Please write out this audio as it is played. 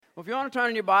Well, if you want to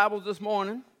turn in your Bibles this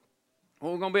morning,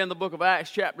 we're going to be in the book of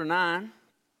Acts chapter 9.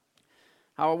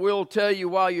 I will tell you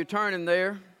while you're turning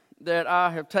there that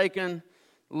I have taken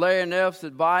Larry Neff's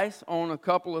advice on a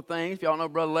couple of things. If y'all know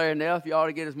Brother Larry Neff, you ought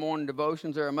to get his morning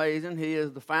devotions. They're amazing. He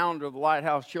is the founder of the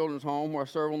Lighthouse Children's Home, where I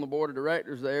serve on the board of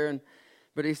directors there.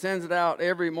 But he sends it out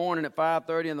every morning at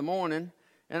 5:30 in the morning.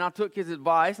 And I took his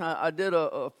advice. I did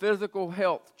a physical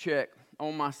health check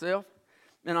on myself.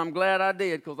 And I'm glad I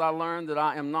did, because I learned that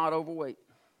I am not overweight.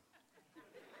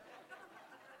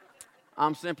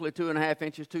 I'm simply 2.5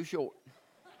 inches too short.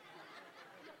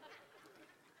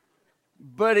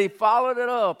 But he followed it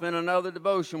up in another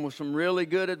devotion with some really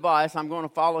good advice. I'm going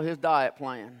to follow his diet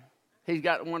plan. He's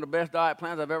got one of the best diet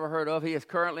plans I've ever heard of. He is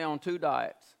currently on 2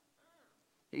 diets.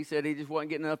 He said he just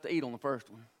wasn't getting enough to eat on the first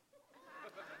one.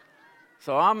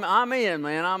 So I'm in,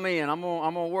 man. I'm in. I'm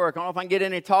gonna work. I don't know if I can get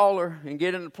any taller and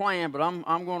get in the plan, but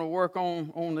I'm going to work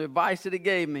on the advice that he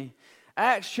gave me.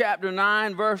 Acts chapter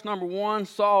 9, verse number 1,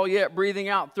 Saul, yet breathing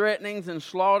out threatenings and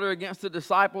slaughter against the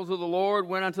disciples of the Lord,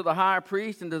 went unto the high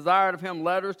priest and desired of him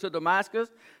letters to Damascus,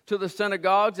 to the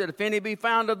synagogues, that if any be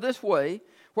found of this way,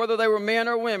 whether they were men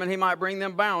or women, he might bring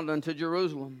them bound unto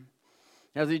Jerusalem.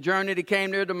 As he journeyed, he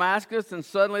came near Damascus, and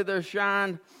suddenly there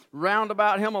shined round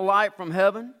about him a light from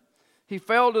heaven. He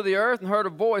fell to the earth and heard a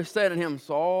voice say to him,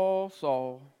 Saul,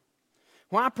 Saul,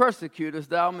 why persecutest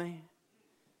thou me?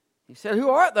 He said, Who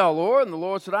art thou, Lord? And the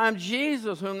Lord said, I am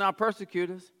Jesus, whom thou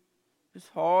persecutest. It's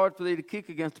hard for thee to kick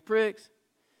against the pricks.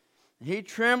 And he,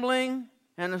 trembling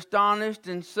and astonished,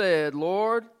 and said,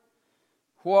 Lord,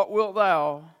 what wilt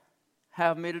thou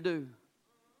have me to do?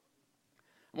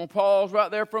 I'm going to pause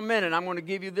right there for a minute. I'm going to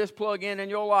give you this plug-in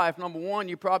your life. Number 1,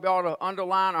 you probably ought to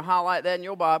underline or highlight that in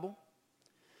your Bible.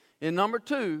 And number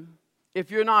 2,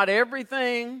 if you're not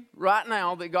everything right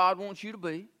now that God wants you to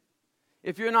be,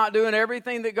 if you're not doing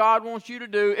everything that God wants you to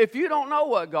do, if you don't know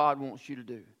what God wants you to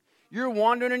do, you're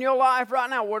wondering in your life right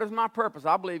now, what is my purpose?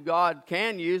 I believe God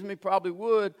can use me, probably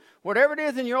would. Whatever it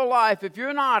is in your life, if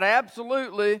you're not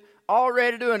absolutely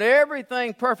already doing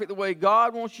everything perfect the way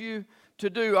God wants you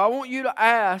to do, I want you to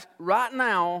ask right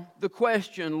now the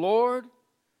question, Lord,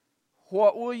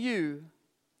 what will you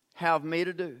have me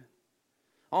to do?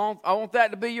 I want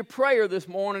that to be your prayer this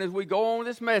morning as we go on with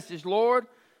this message. Lord,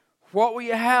 what will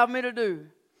you have me to do?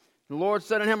 The Lord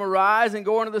said unto him, Arise and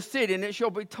go into the city, and it shall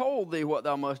be told thee what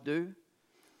thou must do.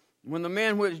 When the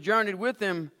men which journeyed with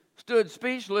him stood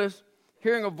speechless,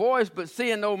 hearing a voice, but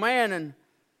seeing no man, and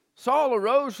Saul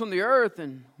arose from the earth,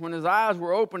 and when his eyes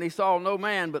were opened, he saw no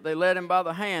man, but they led him by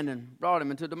the hand and brought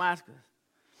him into Damascus.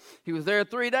 He was there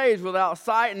 3 days without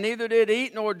sight, and neither did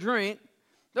eat nor drink.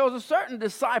 There was a certain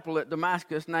disciple at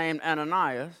Damascus named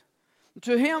Ananias.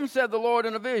 To him said the Lord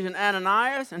in a vision,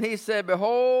 Ananias, and he said,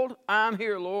 Behold, I am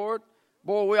here, Lord.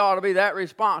 Boy, we ought to be that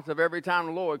responsive every time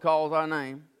the Lord calls our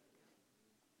name.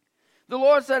 The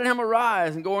Lord said to him,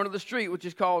 Arise and go into the street which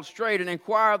is called Straight, and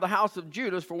inquire of the house of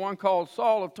Judas for one called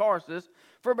Saul of Tarsus,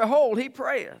 for behold, he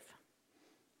prayeth.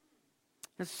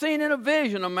 And seen in a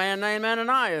vision a man named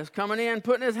Ananias coming in,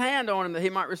 putting his hand on him that he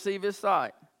might receive his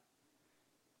sight.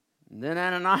 And then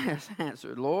Ananias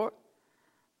answered, Lord,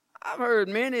 I've heard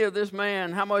many of this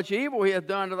man, how much evil he hath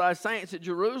done to thy saints at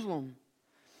Jerusalem.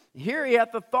 Here he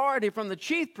hath authority from the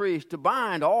chief priest to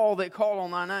bind all that call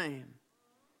on thy name.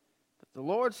 But the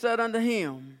Lord said unto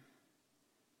him,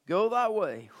 Go thy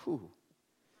way,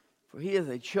 for he is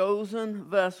a chosen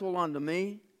vessel unto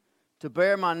me, to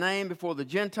bear my name before the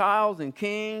Gentiles and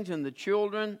kings and the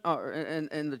children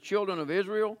and the children of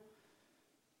Israel.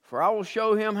 For I will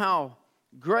show him how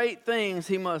great things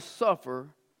he must suffer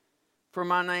for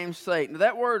my name's sake. Now,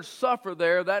 that word suffer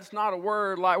there, that's not a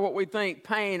word like what we think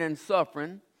pain and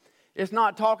suffering. It's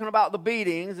not talking about the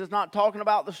beatings. It's not talking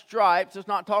about the stripes. It's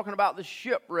not talking about the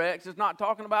shipwrecks. It's not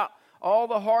talking about all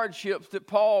the hardships that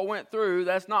Paul went through.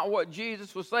 That's not what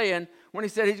Jesus was saying when he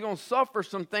said he's going to suffer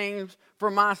some things for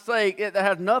my sake. That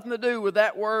has nothing to do with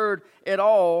that word at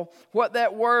all. What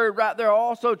that word right there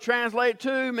also translates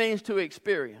to means to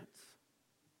experience.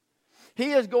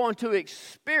 He is going to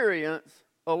experience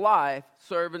a life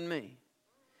serving me.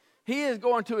 He is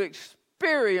going to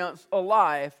experience a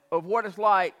life of what it's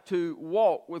like to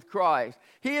walk with Christ.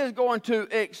 He is going to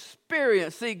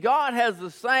experience. See, God has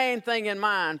the same thing in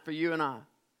mind for you and I.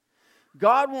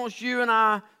 God wants you and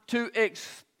I to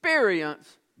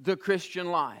experience the Christian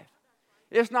life.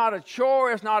 It's not a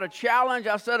chore. It's not a challenge.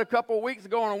 I said a couple of weeks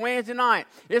ago on a Wednesday night,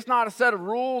 it's not a set of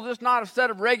rules. It's not a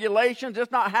set of regulations.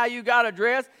 It's not how you got to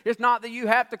dress. It's not that you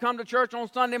have to come to church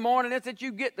on Sunday morning. It's that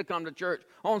you get to come to church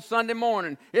on Sunday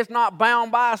morning. It's not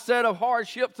bound by a set of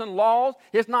hardships and laws.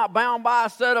 It's not bound by a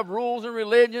set of rules and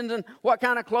religions and what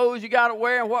kind of clothes you got to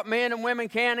wear and what men and women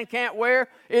can and can't wear.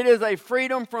 It is a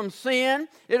freedom from sin.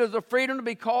 It is a freedom to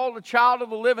be called a child of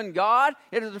the living God.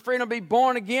 It is a freedom to be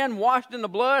born again, washed in the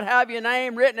blood, have your name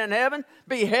written in heaven,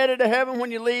 be headed to heaven when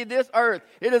you leave this earth.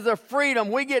 It is a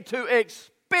freedom we get to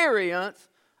experience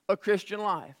a Christian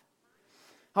life.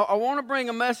 I want to bring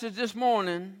a message this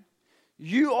morning.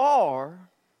 You are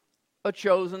a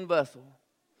chosen vessel.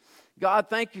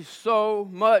 God, thank you so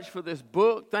much for this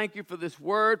book. Thank you for this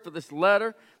word, for this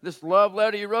letter, this love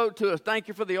letter you wrote to us. Thank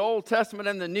you for the Old Testament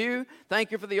and the New.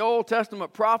 Thank you for the Old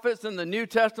Testament prophets and the New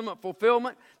Testament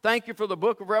fulfillment. Thank you for the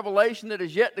book of Revelation that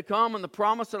is yet to come and the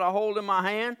promise that I hold in my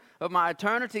hand of my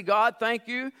eternity. God, thank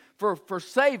you for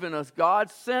saving us, God,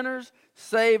 sinners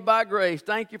saved by grace.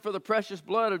 Thank you for the precious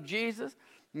blood of Jesus.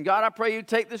 And God, I pray you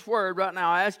take this word right now.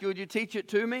 I ask you, would you teach it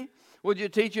to me? Would you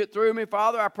teach it through me,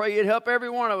 Father? I pray you'd help every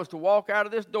one of us to walk out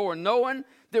of this door knowing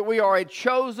that we are a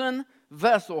chosen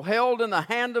vessel held in the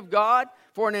hand of God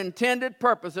for an intended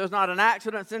purpose. There's not an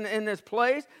accident in this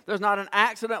place. There's not an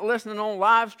accident listening on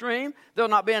live stream. There'll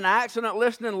not be an accident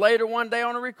listening later one day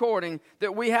on a recording.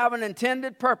 That we have an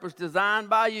intended purpose designed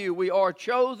by you. We are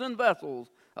chosen vessels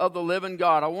of the living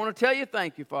God. I want to tell you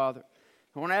thank you, Father.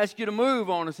 I want to ask you to move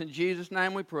on us. In Jesus'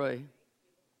 name we pray.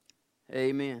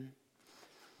 Amen.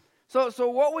 So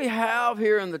what we have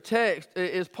here in the text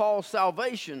is Paul's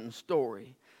salvation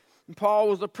story. Paul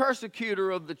was a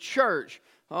persecutor of the church.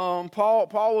 Paul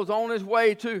was on his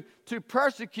way to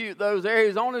persecute those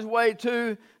areas, on his way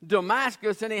to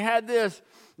Damascus, and he had this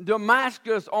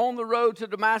Damascus on the road to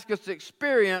Damascus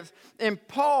experience. And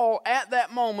Paul, at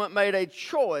that moment, made a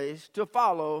choice to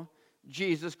follow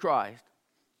Jesus Christ.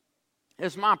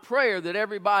 It's my prayer that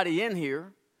everybody in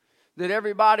here, that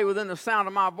everybody within the sound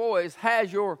of my voice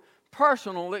has your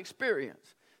personal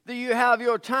experience. That you have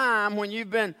your time when you've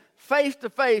been face to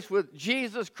face with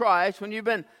Jesus Christ, when you've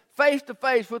been face to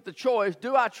face with the choice,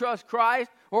 do I trust Christ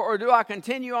or do I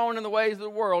continue on in the ways of the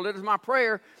world? It is my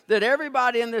prayer that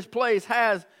everybody in this place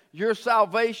has your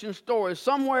salvation story.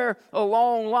 Somewhere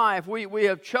along life, we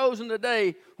have chosen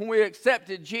today when we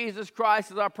accepted Jesus Christ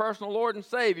as our personal Lord and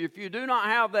Savior. If you do not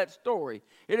have that story,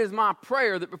 it is my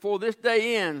prayer that before this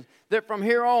day ends, that from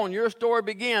here on, your story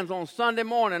begins on Sunday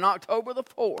morning, October the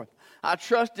 4th. I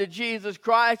trusted Jesus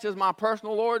Christ as my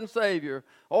personal Lord and Savior.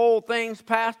 Old things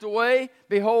passed away.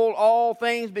 Behold, all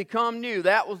things become new.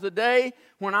 That was the day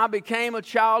when I became a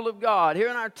child of God. Here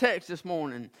in our text this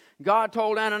morning, God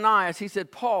told Ananias, he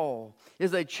said, Paul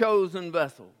is a chosen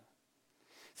vessel.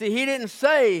 See, he didn't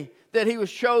say that he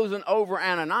was chosen over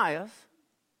Ananias.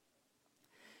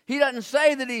 He doesn't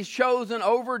say that he's chosen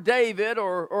over David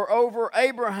or over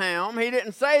Abraham. He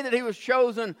didn't say that he was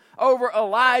chosen over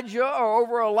Elijah or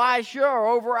over Elisha or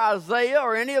over Isaiah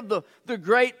or any of the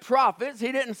great prophets.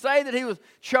 He didn't say that he was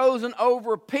chosen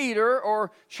over Peter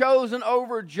or chosen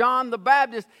over John the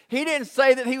Baptist. He didn't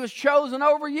say that he was chosen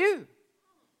over you.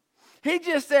 He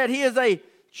just said he is a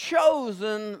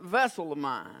chosen vessel of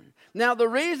mine. Now, the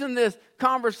reason this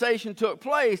conversation took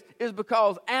place is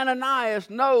because Ananias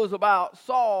knows about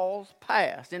Saul's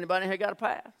past. Anybody here got a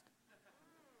past?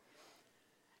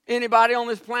 Anybody on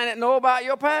this planet know about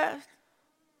your past?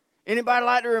 Anybody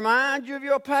like to remind you of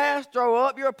your past? Throw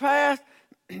up your past?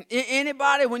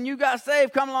 Anybody, when you got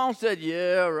saved, come along and said,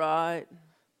 yeah, right.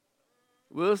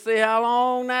 We'll see how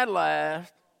long that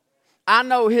lasts. I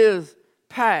know his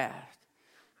past.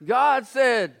 God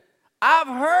said, I've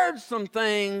heard some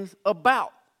things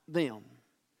about them.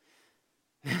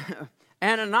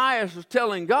 Ananias was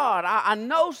telling God, I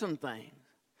know some things.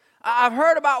 I've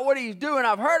heard about what he's doing.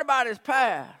 I've heard about his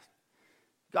past.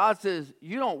 God says,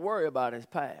 you don't worry about his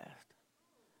past.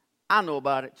 I know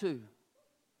about it too.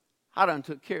 I done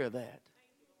took care of that.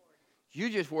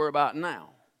 You just worry about now.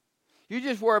 You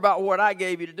just worry about what I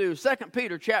gave you to do. 2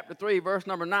 Peter chapter 3, verse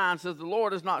number 9 says, the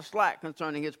Lord is not slack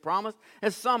concerning his promise,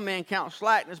 as some men count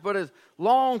slackness, but is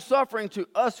long-suffering to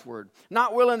usward,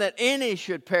 not willing that any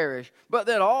should perish, but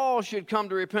that all should come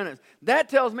to repentance. That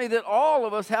tells me that all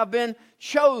of us have been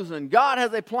chosen. God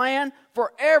has a plan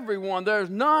for everyone. There's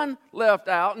none left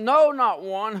out, no, not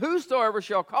one. Whosoever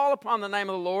shall call upon the name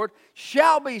of the Lord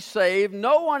shall be saved.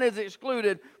 No one is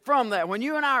excluded from that. When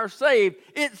you and I are saved,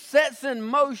 it sets in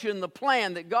motion the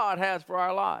plan that God has for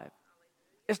our life.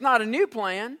 It's not a new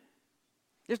plan.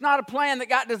 It's not a plan that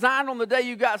got designed on the day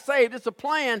you got saved. It's a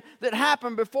plan that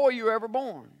happened before you were ever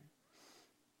born.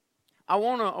 I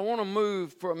want to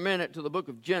move for a minute to the book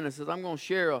of Genesis. I'm going to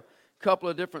share a couple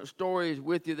of different stories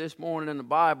with you this morning in the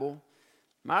Bible.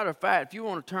 Matter of fact, if you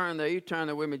want to turn there, you turn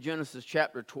there with me, Genesis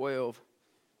chapter 12.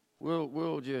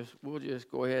 We'll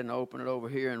just go ahead and open it over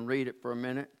here and read it for a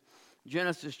minute.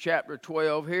 Genesis chapter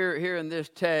 12. Here in this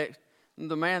text,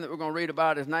 the man that we're going to read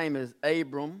about, his name is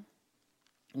Abram.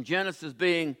 Genesis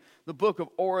being the book of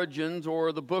origins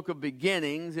or the book of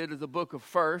beginnings, it is the book of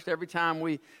first. Every time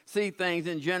we see things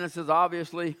in Genesis,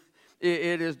 obviously,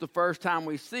 it is the first time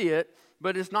we see it,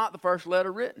 but it's not the first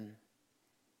letter written.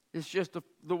 It's just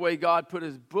the way God put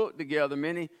his book together.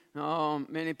 Many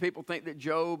people think that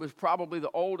Job is probably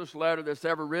the oldest letter that's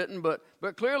ever written, but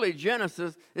clearly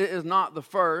Genesis is not the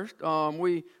first.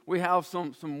 We have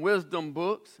some wisdom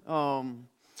books.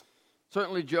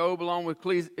 Certainly Job, along with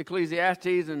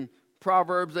Ecclesiastes and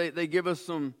Proverbs, they give us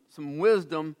some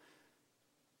wisdom.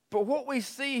 But what we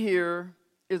see here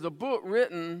is a book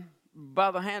written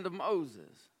by the hand of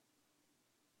Moses.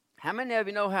 How many of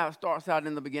you know how it starts out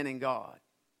in the beginning, God?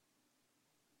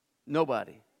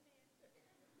 Nobody.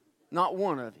 Not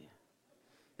one of you.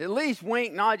 At least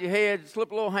wink, nod your head,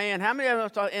 slip a little hand. How many of you know it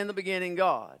starts in the beginning,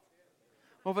 God?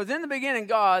 Well, if it's in the beginning,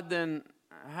 God, then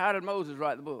how did Moses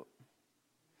write the book?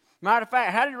 Matter of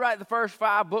fact, how did he write the first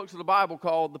 5 books of the Bible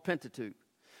called the Pentateuch?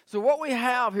 So what we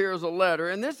have here is a letter,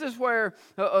 and this is where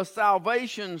a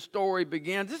salvation story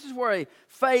begins. This is where a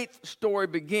faith story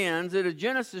begins. It is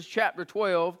Genesis chapter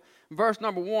 12, verse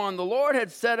number 1. The Lord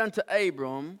had said unto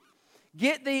Abram,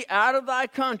 get thee out of thy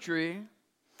country.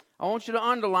 I want you to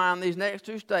underline these next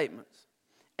 2 statements.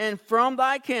 And from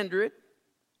thy kindred,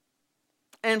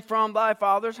 and from thy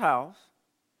father's house,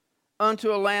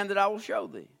 unto a land that I will show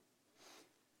thee.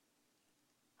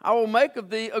 I will make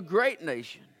of thee a great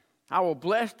nation. I will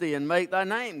bless thee and make thy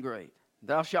name great.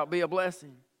 Thou shalt be a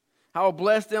blessing. I will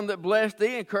bless them that bless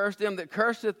thee and curse them that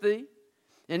curseth thee.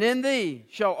 And in thee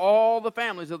shall all the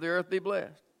families of the earth be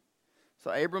blessed. So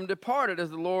Abram departed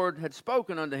as the Lord had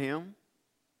spoken unto him.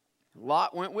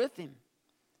 Lot went with him.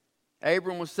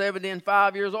 Abram was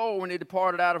 75 years old when he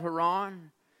departed out of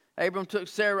Haran. Abram took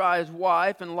Sarai his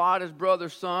wife and Lot his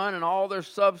brother's son and all their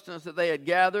substance that they had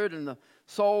gathered and the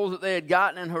souls that they had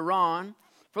gotten in Haran.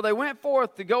 For they went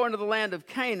forth to go into the land of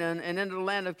Canaan, and into the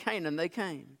land of Canaan they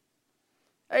came.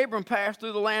 Abram passed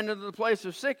through the land into the place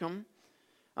of Shechem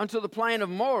unto the plain of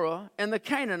Moreh, and the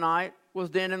Canaanite was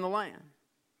then in the land.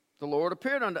 The Lord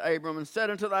appeared unto Abram and said,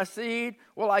 unto thy seed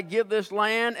will I give this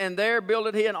land, and there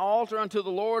builded he an altar unto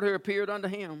the Lord who appeared unto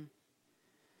him.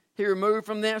 He removed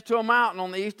from thence to a mountain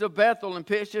on the east of Bethel and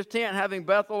pitched his tent, having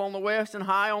Bethel on the west and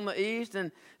Hai on the east.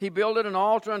 And he builded an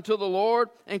altar unto the Lord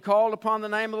and called upon the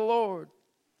name of the Lord.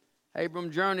 Abram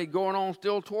journeyed going on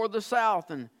still toward the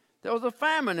south, and there was a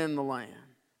famine in the land.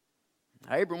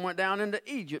 Abram went down into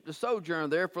Egypt to sojourn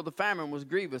there, for the famine was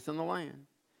grievous in the land.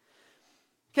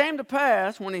 It came to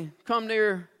pass, when he come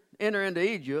near enter into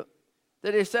Egypt,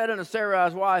 that he said unto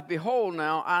Sarai's wife, behold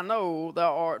now, I know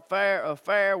thou art a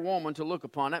fair woman to look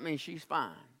upon. That means she's fine.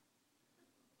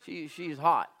 She's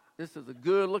hot. This is a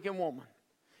good-looking woman.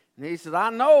 And he says,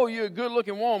 I know you're a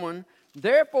good-looking woman.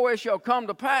 Therefore it shall come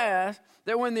to pass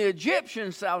that when the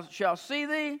Egyptians shall see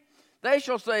thee, they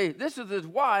shall say, this is his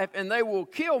wife, and they will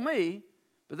kill me,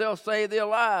 but they'll save thee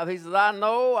alive. He says, I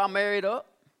know I'm married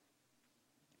up.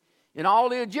 And all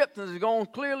the Egyptians are going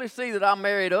to clearly see that I'm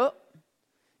married up.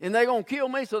 And they're going to kill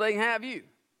me so they can have you.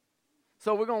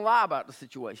 So we're going to lie about the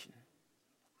situation.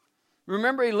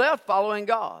 Remember, he left following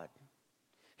God.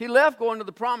 He left going to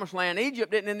the promised land.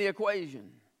 Egypt isn't in the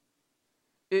equation.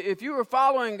 If you were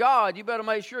following God, you better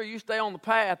make sure you stay on the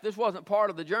path. This wasn't part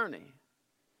of the journey.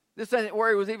 This ain't where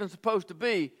he was even supposed to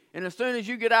be. And as soon as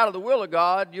you get out of the will of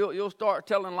God, you'll start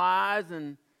telling lies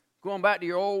and going back to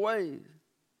your old ways.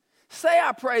 Say,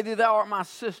 I pray thee, thou art my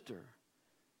sister,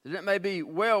 that it may be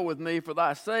well with me for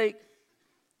thy sake.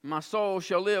 My soul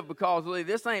shall live because of thee.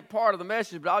 This ain't part of the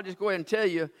message, but I'll just go ahead and tell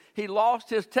you, he lost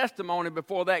his testimony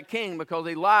before that king because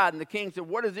he lied. And the king said,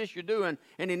 what is this you're doing?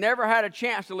 And he never had a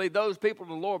chance to lead those people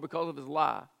to the Lord because of his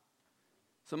lie.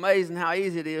 It's amazing how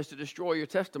easy it is to destroy your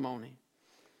testimony.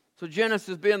 So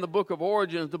Genesis being the book of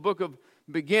origins, the book of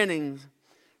beginnings.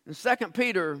 In 2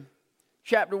 Peter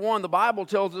chapter 1, the Bible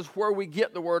tells us where we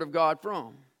get the word of God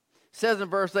from. It says in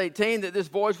verse 18 that this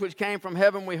voice which came from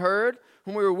heaven we heard,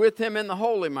 when we were with him in the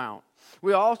holy mount.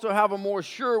 We also have a more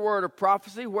sure word of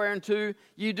prophecy, whereunto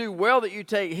you do well that you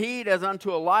take heed as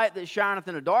unto a light that shineth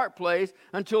in a dark place,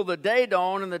 until the day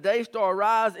dawn and the day star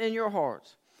rise in your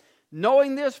hearts.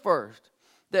 Knowing this first,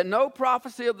 that no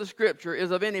prophecy of the Scripture is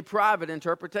of any private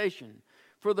interpretation.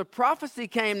 For the prophecy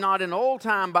came not in old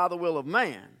time by the will of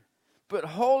man, but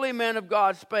holy men of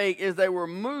God spake as they were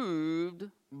moved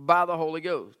by the Holy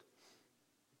Ghost.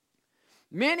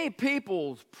 Many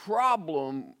people's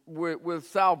problem with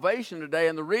salvation today,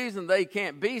 and the reason they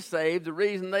can't be saved, the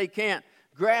reason they can't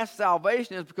grasp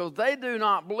salvation, is because they do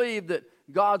not believe that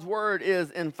God's word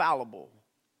is infallible,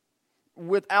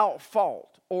 without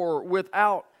fault, or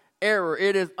without error.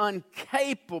 It is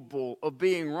incapable of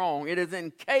being wrong. It is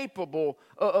incapable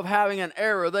of having an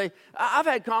error. I've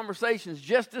had conversations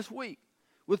just this week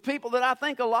with people that I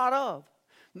think a lot of.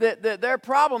 That their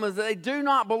problem is that they do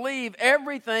not believe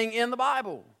everything in the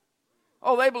Bible.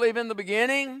 Oh, they believe in the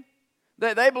beginning.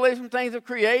 They believe some things of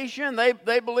creation.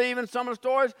 They believe in some of the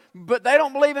stories, but they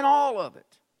don't believe in all of it.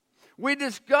 We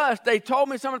discussed, they told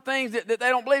me some of the things that they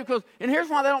don't believe, because, and here's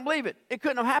why they don't believe it. It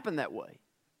couldn't have happened that way.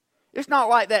 It's not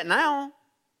like that now.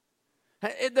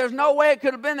 There's no way it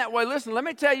could have been that way. Listen, let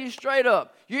me tell you straight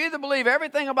up. You either believe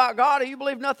everything about God or you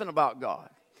believe nothing about God.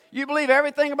 You believe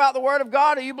everything about the Word of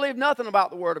God or you believe nothing about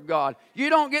the Word of God. You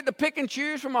don't get to pick and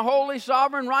choose from a holy,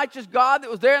 sovereign, righteous God that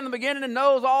was there in the beginning and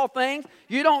knows all things.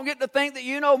 You don't get to think that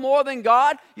you know more than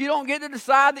God. You don't get to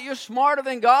decide that you're smarter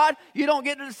than God. You don't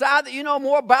get to decide that you know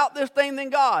more about this thing than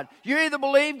God. You either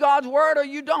believe God's Word or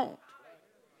you don't.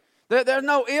 There's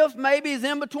no ifs, maybes,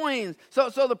 in-betweens. So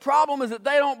the problem is that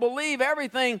they don't believe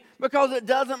everything because it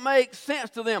doesn't make sense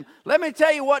to them. Let me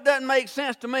tell you what doesn't make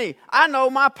sense to me. I know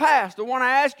my past, the one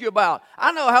I asked you about.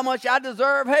 I know how much I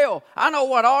deserve hell. I know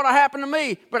what ought to happen to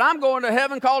me. But I'm going to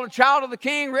heaven called a child of the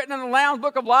King, written in the Lamb's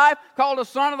Book of Life, called a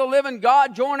son of the living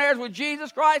God, joint heirs with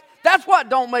Jesus Christ. That's what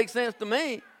don't make sense to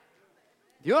me.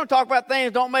 If you want to talk about things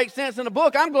that don't make sense in the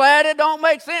book, I'm glad it don't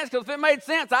make sense, because if it made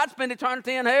sense, I'd spend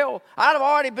eternity in hell. I'd have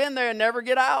already been there and never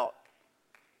get out.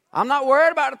 I'm not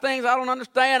worried about the things I don't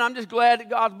understand. I'm just glad that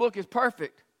God's book is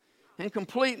perfect and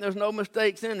complete and there's no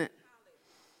mistakes in it.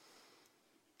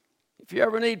 If you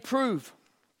ever need proof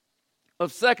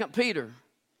of 2 Peter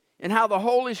and how the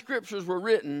Holy Scriptures were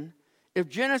written, if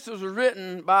Genesis was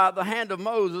written by the hand of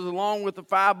Moses along with the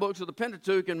 5 books of the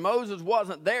Pentateuch, and Moses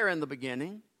wasn't there in the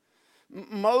beginning,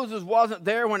 Moses wasn't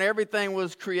there when everything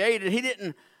was created. He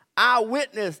didn't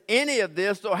eyewitness any of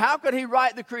this. So how could he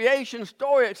write the creation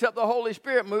story except the Holy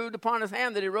Spirit moved upon his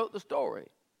hand that he wrote the story?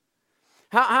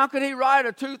 How could he write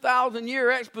a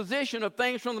 2,000-year exposition of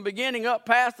things from the beginning up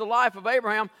past the life of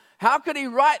Abraham? How could he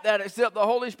write that except the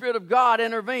Holy Spirit of God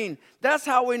intervened? That's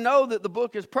how we know that the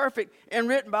book is perfect and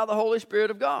written by the Holy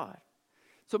Spirit of God.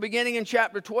 So beginning in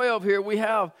chapter 12 here, we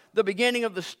have the beginning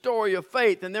of the story of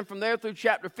faith. And then from there through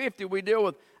chapter 50, we deal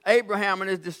with Abraham and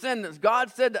his descendants. God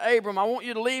said to Abram, I want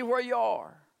you to leave where you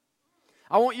are.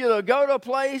 I want you to go to a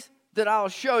place that I'll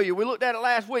show you. We looked at it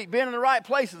last week. Being in the right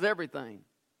place is everything.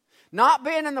 Not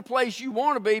being in the place you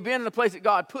want to be, being in the place that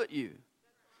God put you.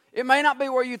 It may not be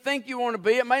where you think you want to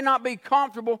be. It may not be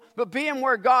comfortable, but being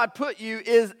where God put you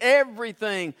is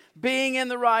everything. Being in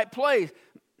the right place.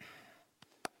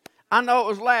 I know it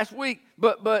was last week,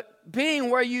 but being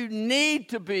where you need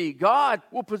to be. God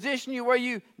will position you where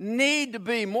you need to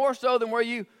be, more so than where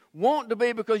you want to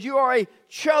be, because you are a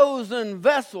chosen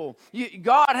vessel.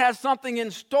 God has something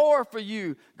in store for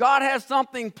you. God has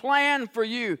something planned for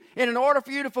you. And in order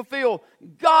for you to fulfill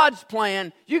God's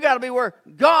plan, you got to be where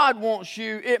God wants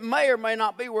you. It may or may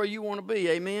not be where you want to be.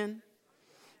 Amen?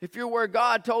 If you're where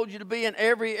God told you to be in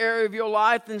every area of your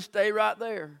life, then stay right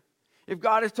there. If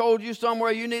God has told you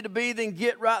somewhere you need to be, then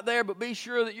get right there. But be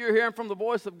sure that you're hearing from the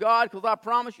voice of God, because I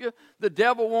promise you, the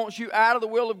devil wants you out of the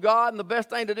will of God. And the best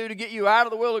thing to do to get you out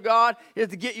of the will of God is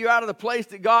to get you out of the place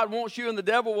that God wants you. And the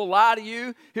devil will lie to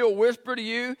you. He'll whisper to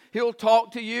you. He'll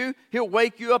talk to you. He'll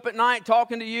wake you up at night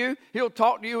talking to you. He'll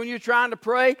talk to you when you're trying to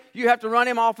pray. You have to run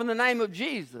him off in the name of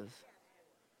Jesus.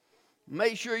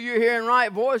 Make sure you're hearing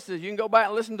right voices. You can go back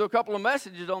and listen to a couple of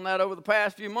messages on that over the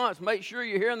past few months. Make sure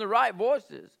you're hearing the right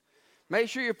voices. Make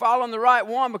sure you're following the right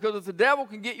one, because if the devil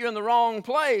can get you in the wrong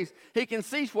place, he can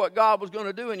cease what God was going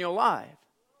to do in your life.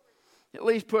 At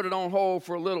least put it on hold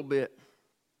for a little bit.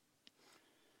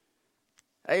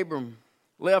 Abram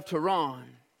left Haran.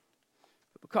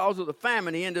 Because of the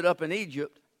famine, he ended up in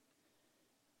Egypt,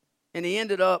 and he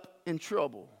ended up in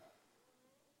trouble.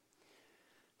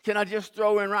 Can I just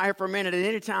throw in right here for a minute? At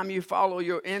any time you follow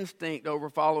your instinct over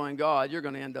following God, you're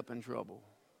going to end up in trouble.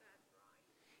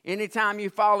 Anytime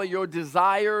you follow your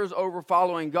desires over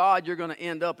following God, you're going to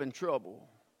end up in trouble.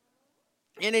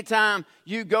 Anytime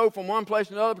you go from one place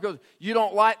to another because you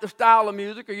don't like the style of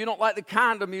music, or you don't like the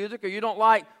kind of music, or you don't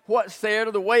like what's said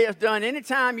or the way it's done,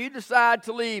 anytime you decide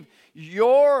to leave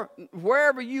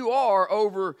wherever you are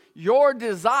over your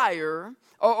desire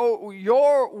or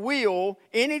your will,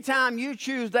 anytime you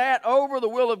choose that over the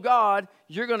will of God,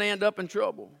 you're going to end up in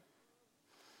trouble.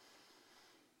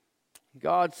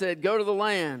 God said, go to the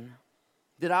land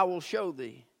that I will show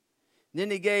thee. Then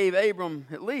he gave Abram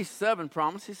at least 7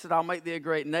 promises. He said, I'll make thee a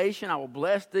great nation. I will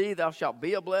bless thee. Thou shalt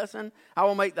be a blessing. I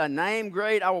will make thy name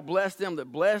great. I will bless them that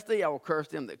bless thee. I will curse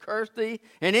them that curse thee.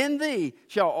 And in thee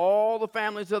shall all the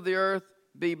families of the earth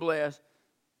be blessed.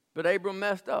 But Abram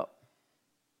messed up.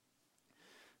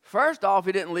 First off,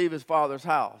 he didn't leave his father's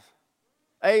house.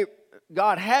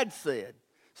 God had said.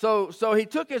 So he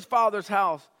took his father's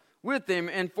house with him,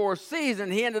 and for a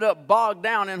season he ended up bogged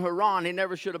down in Haran. He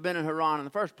never should have been in Haran in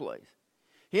the first place.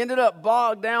 He ended up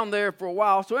bogged down there for a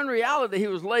while. So in reality, he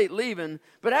was late leaving.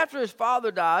 But after his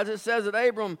father dies, it says that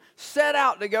Abram set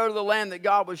out to go to the land that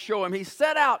God would show him. He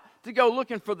set out to go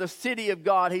looking for the city of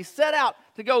God. He set out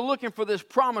to go looking for this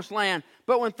promised land.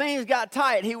 But when things got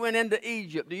tight, he went into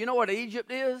Egypt. Do you know what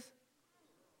Egypt is?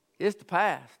 It's the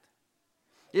past.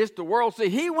 It's the world. See,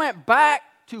 he went back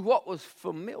to what was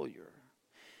familiar.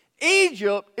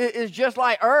 Egypt is just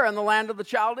like Ur in the land of the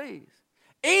Chaldees.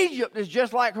 Egypt is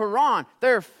just like Haran.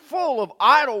 They're full of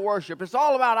idol worship. It's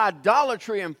all about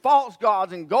idolatry and false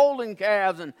gods and golden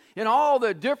calves and all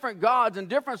the different gods and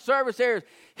different service areas.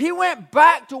 He went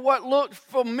back to what looked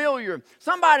familiar.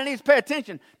 Somebody needs to pay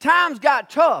attention. Times got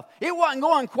tough. It wasn't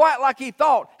going quite like he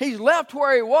thought. He's left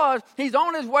where he was. He's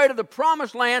on his way to the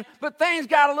promised land, but things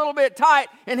got a little bit tight,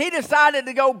 and he decided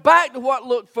to go back to what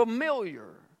looked familiar.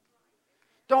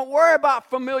 Don't worry about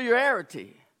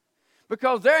familiarity,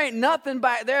 because there ain't nothing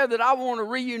back there that I want to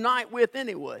reunite with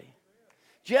anyway.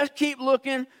 Just keep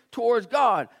looking towards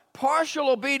God. Partial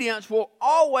obedience will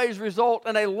always result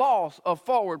in a loss of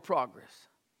forward progress.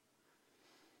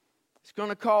 It's going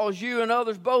to cause you and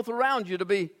others both around you to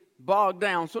be bogged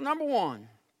down. So number one,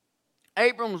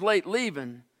 Abram's late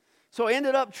leaving, so he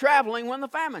ended up traveling when the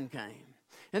famine came.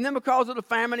 And then because of the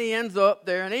famine, he ends up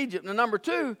there in Egypt. Now number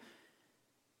two,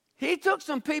 he took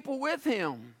some people with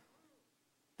him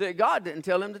that God didn't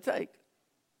tell him to take.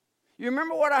 You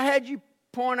remember what I had you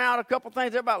point out a couple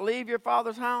things there about leave your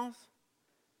father's house?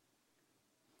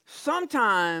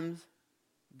 Sometimes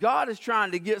God is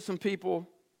trying to get some people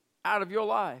out of your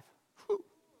life. Whew.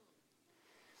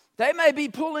 They may be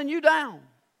pulling you down.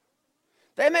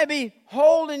 They may be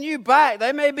holding you back.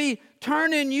 They may be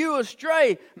turning you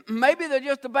astray. Maybe they're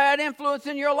just a bad influence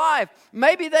in your life.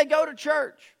 Maybe they go to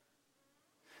church.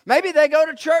 Maybe they go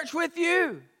to church with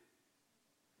you.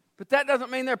 But that doesn't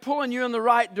mean they're pulling you in the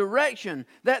right direction.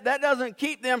 That doesn't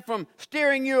keep them from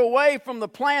steering you away from the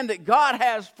plan that God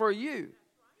has for you.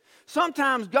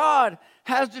 Sometimes God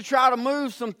has to try to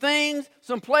move some things,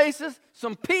 some places,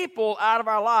 some people out of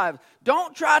our lives.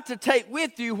 Don't try to take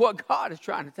with you what God is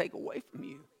trying to take away from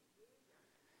you.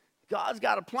 God's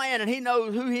got a plan, and He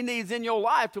knows who He needs in your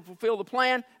life to fulfill the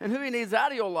plan and who He needs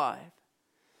out of your life.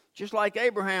 Just like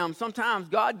Abraham, sometimes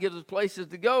God gives us places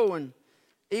to go, and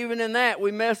even in that,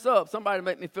 we mess up. Somebody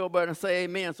make me feel better and say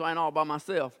amen so I ain't all by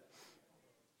myself.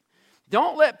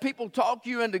 Don't let people talk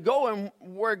you into going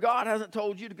where God hasn't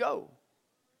told you to go.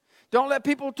 Don't let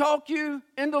people talk you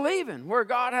into leaving where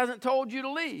God hasn't told you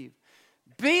to leave.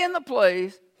 Be in the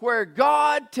place where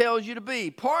God tells you to be.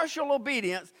 Partial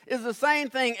obedience is the same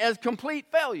thing as complete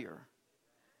failure.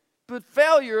 But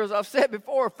failure, as I've said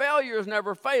before, failure is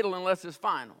never fatal unless it's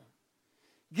final.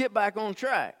 Get back on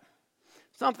track.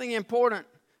 Something important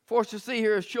for us to see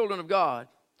here as children of God.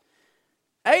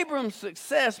 Abram's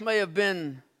success may have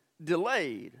been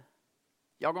delayed.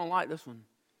 Y'all gonna like this one.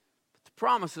 But the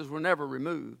promises were never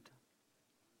removed.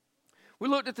 We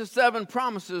looked at the 7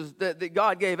 promises that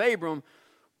God gave Abram.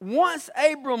 Once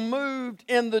Abram moved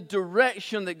in the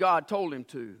direction that God told him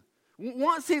to,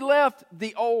 once he left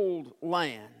the old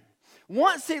land,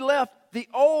 once he left the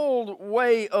old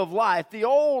way of life, the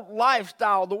old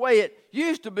lifestyle, the way it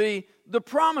used to be, the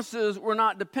promises were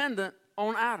not dependent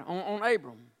on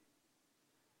Abram.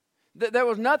 There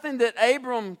was nothing that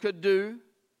Abram could do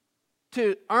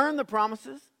to earn the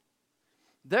promises.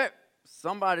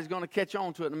 Somebody's going to catch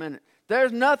on to it in a minute.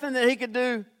 There's nothing that he could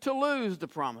do to lose the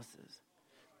promises.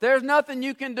 There's nothing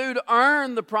you can do to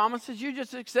earn the promises. You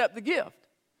just accept the gift.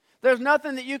 There's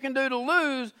nothing that you can do to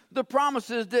lose the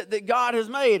promises that God has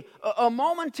made. A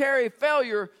momentary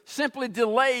failure simply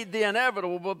delayed the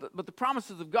inevitable, but the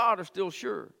promises of God are still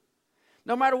sure.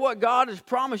 No matter what God has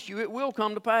promised you, it will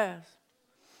come to pass.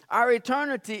 Our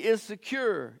eternity is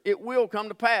secure. It will come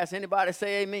to pass. Anybody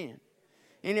say amen?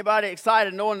 Anybody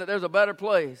excited knowing that there's a better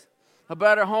place, a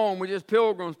better home? We're just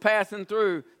pilgrims passing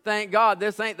through. Thank God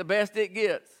this ain't the best it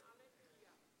gets.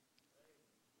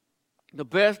 The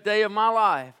best day of my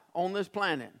life on this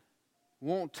planet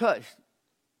won't touch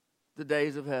the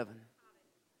days of heaven.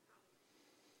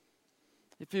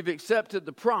 If you've accepted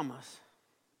the promise,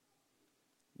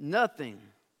 nothing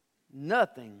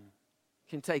nothing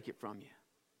can take it from you.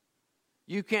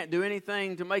 You can't do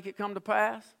anything to make it come to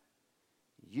pass.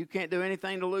 You can't do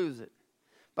anything to lose it.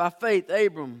 By faith,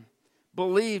 Abram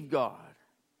believed God.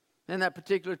 In that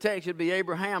particular text, it would be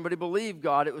Abraham, but he believed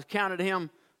God. It was counted to him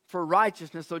for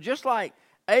righteousness. So just like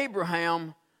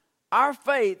Abraham, our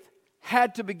faith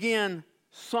had to begin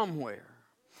somewhere.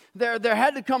 There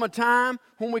had to come a time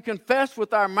when we confessed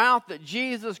with our mouth that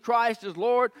Jesus Christ is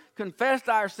Lord, confessed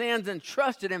our sins, and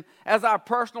trusted Him as our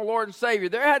personal Lord and Savior.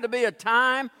 There had to be a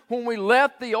time when we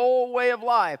left the old way of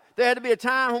life. There had to be a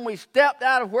time when we stepped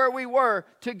out of where we were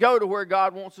to go to where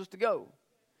God wants us to go.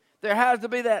 There has to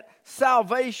be that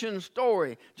salvation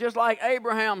story. Just like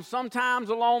Abraham, sometimes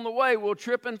along the way we'll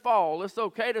trip and fall. It's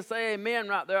okay to say amen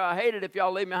right there. I hate it if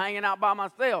y'all leave me hanging out by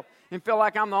myself and feel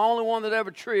like I'm the only one that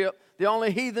ever tripped, the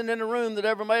only heathen in the room that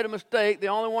ever made a mistake, the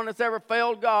only one that's ever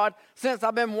failed God since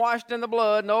I've been washed in the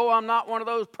blood. No, I'm not one of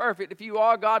those perfect. If you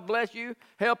are, God bless you,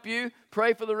 help you,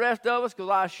 pray for the rest of us, because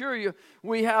I assure you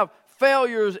we have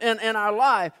failures in our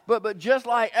life. But just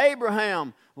like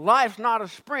Abraham, life's not a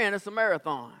sprint, it's a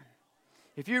marathon.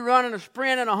 If you're running a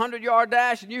sprint in a 100-yard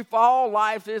dash and you fall,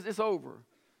 life is it's over.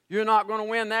 You're not going to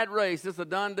win that race. It's a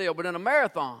done deal. But in a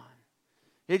marathon,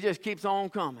 it just keeps on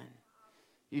coming.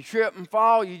 You trip and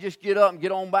fall, you just get up and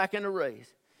get on back in the race.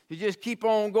 You just keep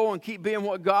on going, keep being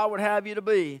what God would have you to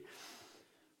be.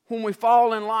 When we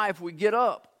fall in life, we get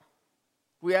up.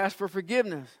 We ask for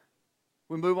forgiveness.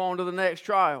 We move on to the next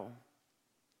trial.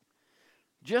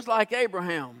 Just like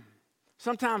Abraham,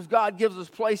 sometimes God gives us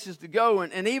places to go,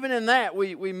 and even in that,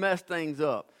 we mess things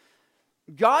up.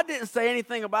 God didn't say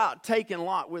anything about taking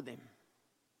Lot with him.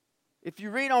 If you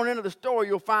read on into the story,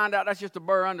 you'll find out that's just a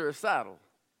burr under his saddle.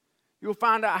 You'll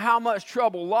find out how much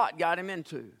trouble Lot got him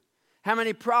into, how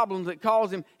many problems it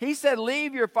caused him. He said,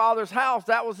 leave your father's house.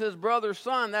 That was his brother's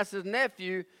son. That's his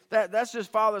nephew. That's his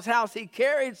father's house. He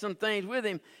carried some things with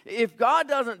him. If God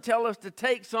doesn't tell us to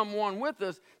take someone with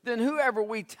us, then whoever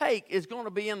we take is going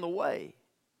to be in the way.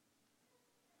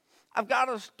 I've got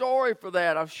a story for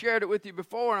that. I've shared it with you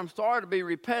before, and I'm sorry to be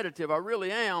repetitive. I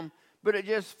really am, but it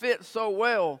just fits so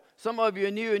well. Some of you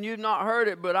are new and you've not heard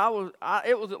it, but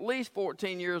it was at least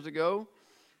 14 years ago.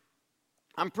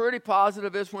 I'm pretty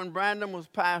positive it's when Brandon was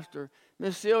pastor.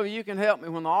 Miss Sylvia, you can help me.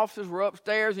 When the offices were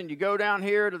upstairs and you go down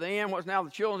here to the end, what's now the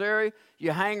children's area,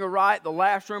 you hang a right, the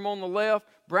last room on the left,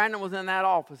 Brandon was in that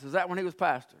office. Is that when he was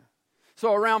pastor?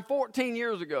 So around 14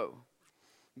 years ago,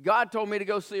 God told me to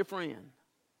go see a friend.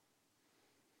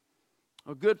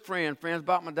 A good friend. Friend's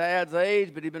about my dad's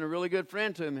age, but he'd been a really good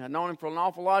friend to me. I'd known him for an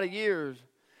awful lot of years.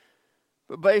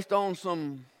 But based on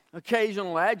some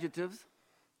occasional adjectives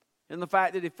and the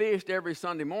fact that he fished every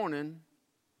Sunday morning,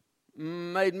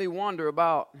 made me wonder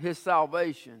about his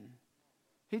salvation.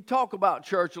 He'd talk about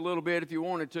church a little bit if he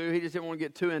wanted to. He just didn't want to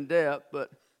get too in depth. But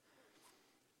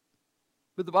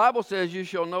the Bible says you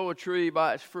shall know a tree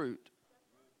by its fruit.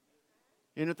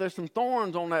 And if there's some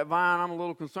thorns on that vine, I'm a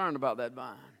little concerned about that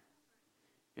vine.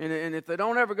 And if they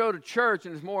don't ever go to church,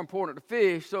 and it's more important to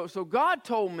fish, so God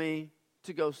told me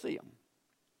to go see them.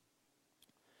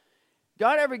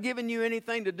 God ever given you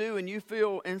anything to do and you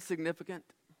feel insignificant?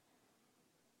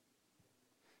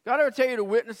 God ever tell you to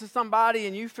witness to somebody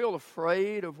and you feel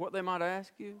afraid of what they might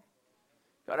ask you?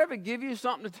 God ever give you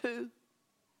something to do?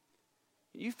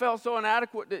 You felt so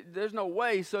inadequate that there's no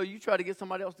way, so you try to get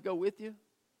somebody else to go with you?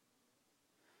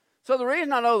 So the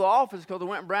reason I know the office is because I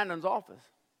went in Brandon's office.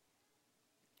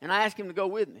 And I asked him to go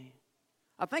with me.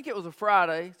 I think it was a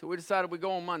Friday, so we decided we'd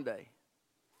go on Monday.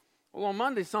 Well, on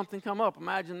Monday, something come up.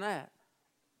 Imagine that.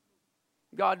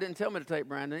 God didn't tell me to take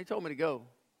Brandon. He told me to go.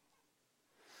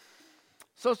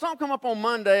 So something come up on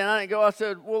Monday, and I didn't go. I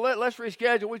said, well, let's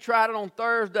reschedule. We tried it on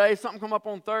Thursday. Something come up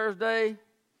on Thursday,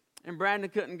 and Brandon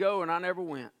couldn't go, and I never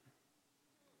went.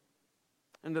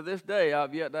 And to this day,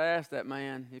 I've yet to ask that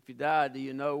man, if you died, do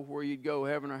you know where you'd go,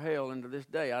 heaven or hell? And to this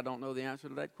day, I don't know the answer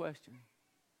to that question.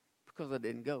 Because I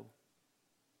didn't go.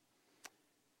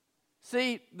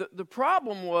 See, the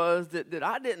problem was that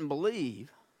I didn't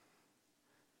believe.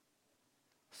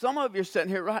 Some of you are sitting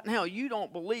here right now, you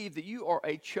don't believe that you are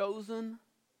a chosen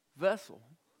vessel.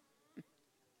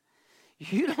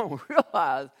 You don't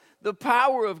realize the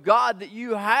power of God that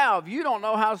you have. You don't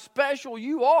know how special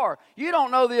you are. You don't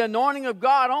know the anointing of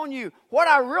God on you. What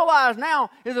I realize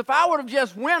now is if I would have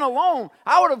just went alone,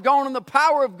 I would have gone in the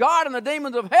power of God, and the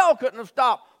demons of hell couldn't have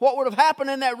stopped what would have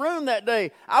happened in that room that day.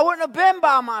 I wouldn't have been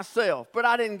by myself, but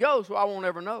I didn't go, so I won't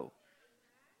ever know.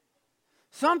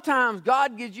 Sometimes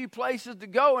God gives you places to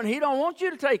go, and He don't want you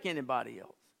to take anybody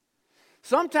else.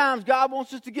 Sometimes God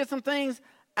wants us to get some things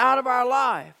out of our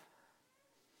life.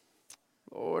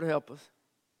 Lord, help us.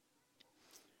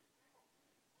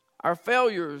 Our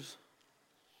failures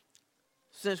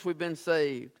since we've been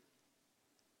saved.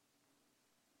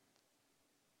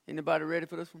 Anybody ready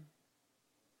for this one?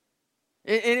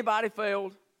 Anybody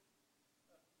failed?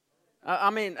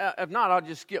 If not, I'll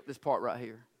just skip this part right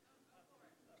here.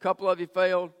 A couple of you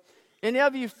failed. Any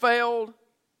of you failed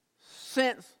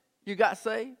since you got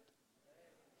saved?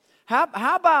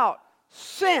 How about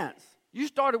since you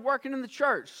started working in the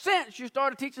church? Since you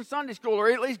started teaching Sunday school, or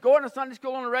at least going to Sunday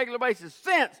school on a regular basis?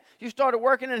 Since you started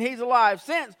working in He's Alive?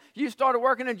 Since you started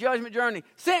working in Judgment Journey?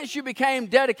 Since you became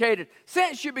dedicated?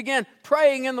 Since you began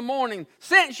praying in the morning?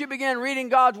 Since you began reading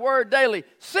God's Word daily?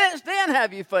 Since then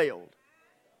have you failed?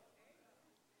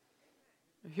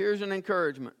 Here's an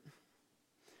encouragement.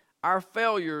 Our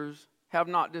failures have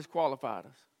not disqualified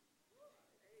us.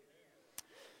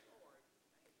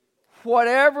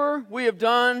 Whatever we have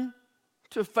done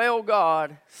to fail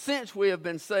God since we have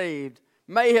been saved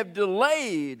may have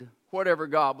delayed whatever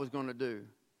God was going to do.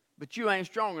 But you ain't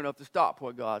strong enough to stop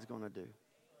what God's going to do.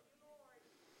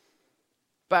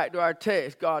 Back to our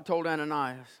text, God told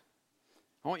Ananias,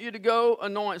 I want you to go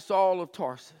anoint Saul of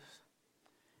Tarsus.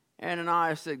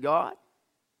 Ananias said, God,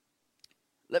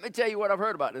 let me tell you what I've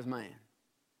heard about this man.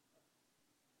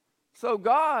 So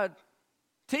God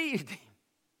teased him.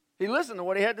 He listened to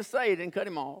what he had to say. He didn't cut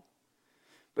him off.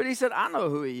 But he said, I know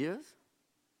who he is.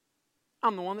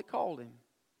 I'm the one that called him.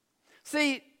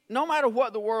 See, no matter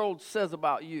what the world says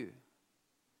about you,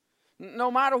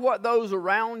 no matter what those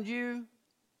around you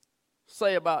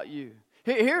say about you,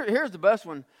 here's the best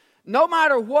one. No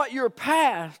matter what your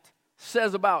past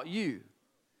says about you,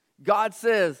 God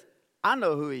says, I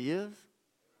know who he is.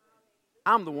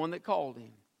 I'm the one that called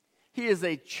him. He is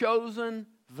a chosen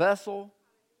vessel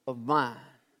of mine.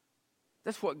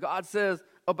 That's what God says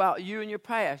about you and your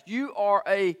past. You are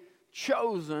a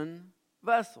chosen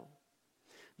vessel.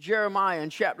 Jeremiah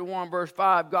in chapter 1 verse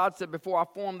 5, God said, before I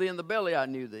formed thee in the belly I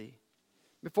knew thee.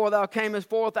 Before thou camest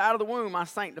forth out of the womb I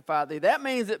sanctified thee. That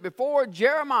means that before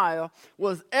Jeremiah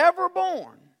was ever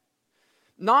born,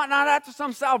 not after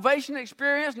some salvation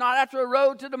experience, not after a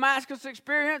road to Damascus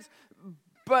experience,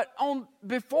 but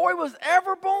before he was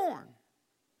ever born,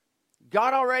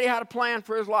 God already had a plan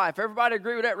for his life. Everybody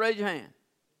agree with that? Raise your hand.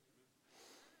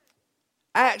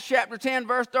 Acts chapter 10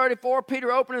 verse 34,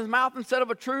 Peter opened his mouth and said, of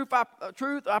a truth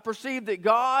I perceive that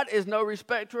God is no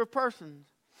respecter of persons.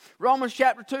 Romans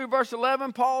chapter 2 verse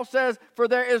 11, Paul says, for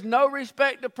there is no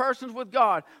respect of persons with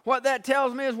God. What that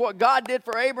tells me is what God did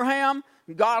for Abraham,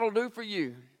 God will do for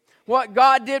you. What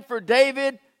God did for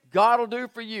David, God will do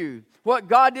for you. What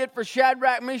God did for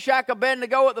Shadrach, Meshach,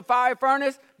 Abednego at the fiery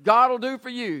furnace, God will do for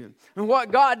you. And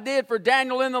what God did for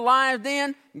Daniel in the lion's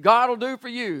den, God will do for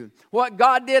you. What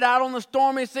God did out on the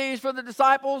stormy seas for the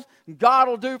disciples, God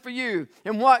will do for you.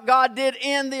 And what God did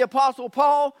in the Apostle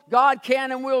Paul, God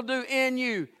can and will do in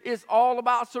you. It's all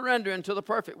about surrendering to the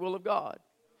perfect will of God.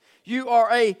 You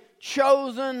are a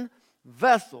chosen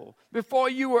vessel.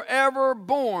 Before you were ever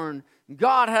born,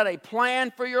 God had a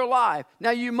plan for your life.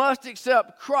 Now you must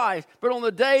accept Christ. But on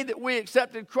the day that we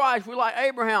accepted Christ, we, like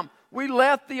Abraham, we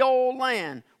left the old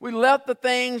land. We left the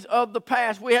things of the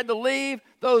past. We had to leave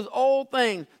those old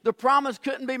things. The promise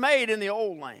couldn't be made in the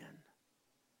old land.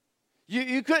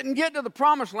 You couldn't get to the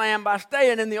promised land by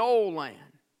staying in the old land.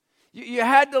 You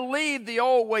had to leave the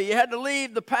old way. You had to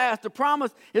leave the past. The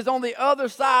promise is on the other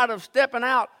side of stepping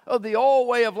out of the old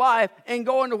way of life and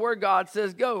going to where God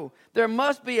says go. There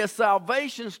must be a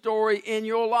salvation story in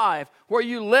your life where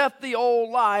you left the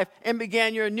old life and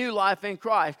began your new life in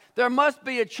Christ. There must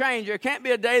be a change. There can't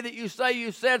be a day that you say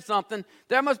you said something.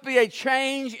 There must be a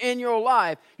change in your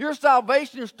life. Your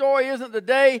salvation story isn't the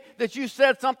day that you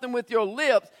said something with your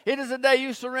lips. It is the day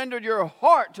you surrendered your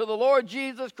heart to the Lord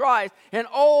Jesus Christ and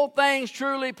old things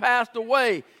truly passed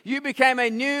away. You became a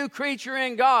new creature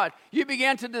in God. You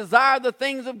began to desire the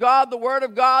things of God, the Word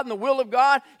of God, and the will of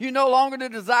God. You no longer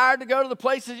desired to go to the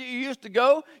places you used to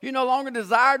go. You no longer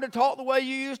desired to talk the way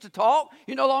you used to talk.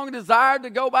 You no longer desired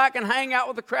to go back and hang out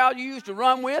with the crowd you used to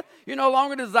run with. You no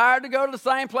longer desired to go to the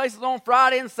same places on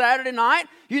Friday and Saturday night.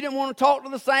 You didn't want to talk to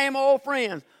the same old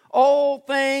friends. Old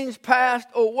things passed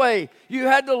away. You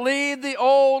had to leave the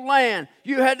old land.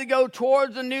 You had to go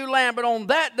towards the new land. But on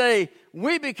that day,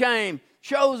 we became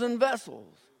chosen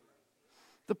vessels.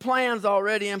 The plan's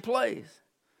already in place.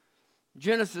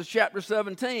 Genesis chapter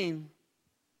 17,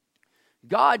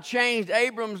 God changed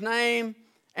Abram's name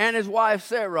and his wife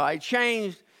Sarah. He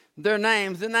changed their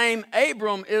names. The name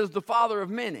Abram is the father of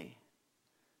many.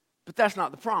 But that's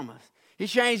not the promise. He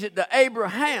changed it to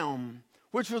Abraham,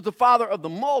 which was the father of the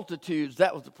multitudes.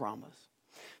 That was the promise.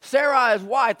 Sarai, his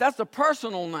wife, that's a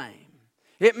personal name.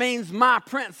 It means my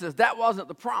princess. That wasn't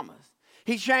the promise.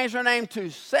 He changed her name to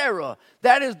Sarah.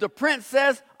 That is the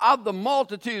princess of the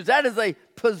multitudes. That is a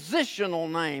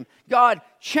positional name. God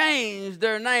changed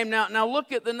their name. Now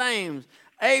look at the names.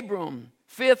 Abram,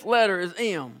 fifth letter is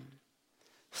M.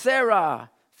 Sarai,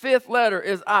 fifth letter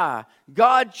is I.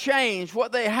 God changed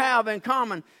what they have in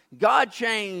common. God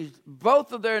changed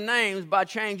both of their names by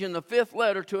changing the fifth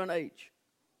letter to an H.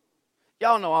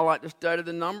 Y'all know I like to study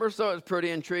the numbers, so it's pretty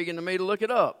intriguing to me to look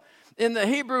it up. In the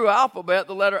Hebrew alphabet,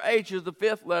 the letter H is the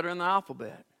fifth letter in the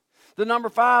alphabet. The number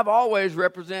 5 always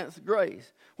represents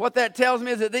grace. What that tells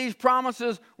me is that these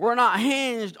promises were not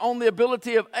hinged on the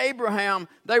ability of Abraham.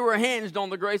 They were hinged on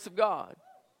the grace of God.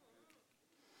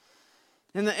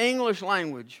 In the English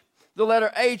language, the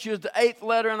letter H is the 8th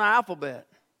letter in the alphabet.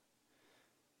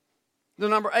 The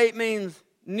number 8 means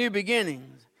new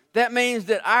beginnings. That means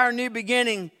that our new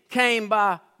beginning came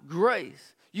by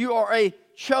grace. You are a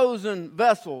chosen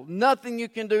vessel. Nothing you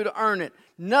can do to earn it.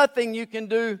 Nothing you can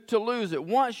do to lose it.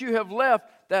 Once you have left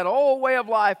that old way of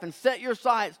life and set your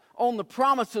sights on the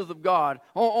promises of God,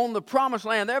 on the promised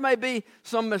land, there may be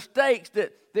some mistakes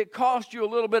that cost you a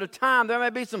little bit of time. There may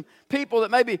be some people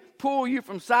that maybe pull you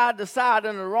from side to side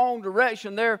in the wrong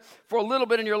direction there for a little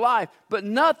bit in your life. But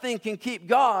nothing can keep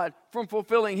God from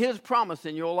fulfilling His promise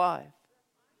in your life.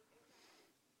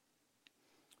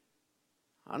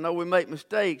 I know we make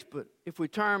mistakes, but if we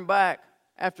turn back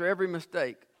after every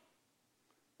mistake,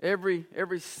 every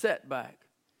setback,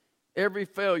 every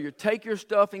failure, take your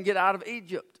stuff and get out of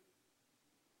Egypt.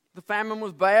 The famine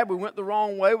was bad. We went the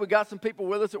wrong way. We got some people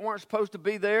with us that weren't supposed to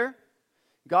be there.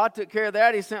 God took care of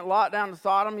that. He sent Lot down to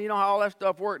Sodom. You know how all that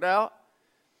stuff worked out.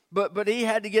 But he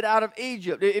had to get out of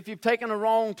Egypt. If you've taken a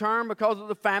wrong turn because of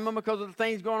the famine, because of the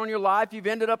things going on in your life, you've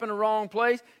ended up in the wrong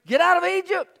place, get out of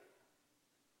Egypt.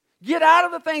 Get out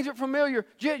of the things that are familiar.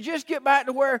 Just get back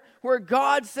to where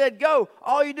God said go.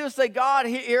 All you do is say, God,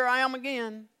 here I am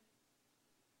again.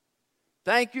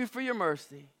 Thank you for your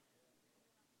mercy.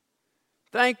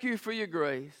 Thank you for your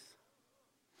grace.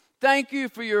 Thank you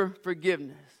for your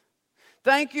forgiveness.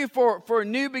 Thank you for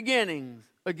new beginnings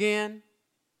again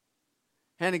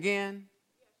and again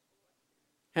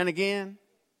and again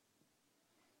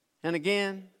and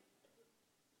again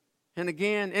and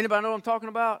again. Anybody know what I'm talking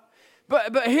about?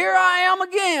 But here I am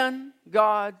again,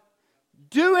 God.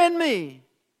 Do in me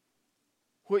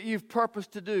what you've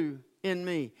purposed to do in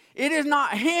me. It is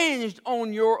not hinged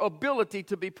on your ability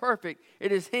to be perfect.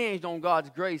 It is hinged on God's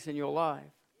grace in your life.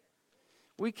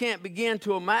 We can't begin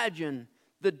to imagine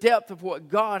the depth of what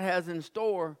God has in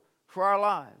store for our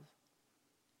lives.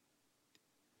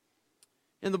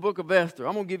 In the book of Esther,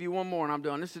 I'm going to give you one more and I'm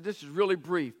done. This is really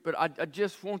brief, but I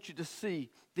just want you to see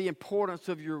the importance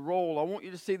of your role. I want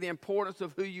you to see the importance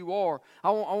of who you are. I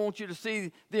want you to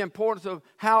see the importance of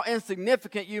how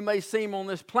insignificant you may seem on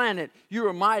this planet. You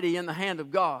are mighty in the hand of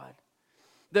God.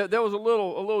 There was a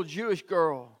little Jewish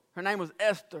girl. Her name was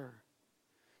Esther.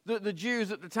 The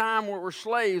Jews at the time were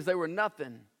slaves. They were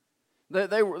nothing.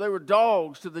 They were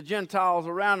dogs to the Gentiles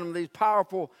around them, these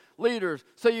powerful leaders.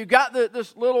 So you got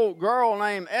this little girl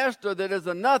named Esther that is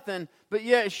a nothing, but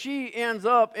yet she ends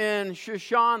up in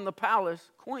Shushan, the palace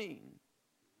queen.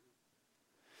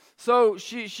 So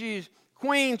she's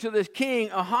queen to this king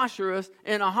Ahasuerus,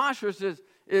 and Ahasuerus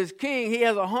is king. He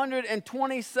has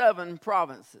 127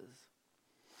 provinces.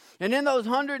 And in those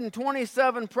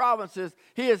 127 provinces,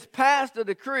 he has passed a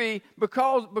decree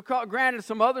because granted,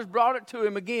 some others brought it to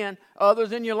him again,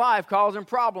 others in your life causing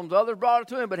problems, others brought it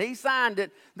to him, but he signed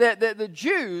it that the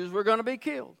Jews were going to be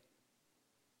killed.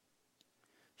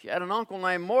 She had an uncle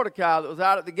named Mordecai that was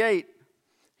out at the gate.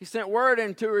 He sent word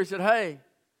into her. He said, hey,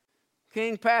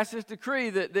 king passed this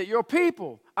decree that your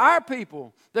people, our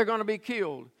people, they're going to be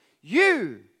killed.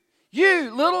 You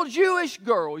little Jewish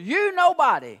girl, you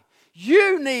nobody,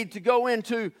 you need to go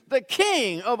into the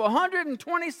king of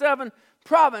 127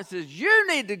 provinces. You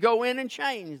need to go in and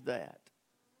change that.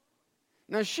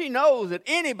 Now, she knows that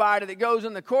anybody that goes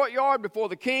in the courtyard before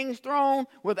the king's throne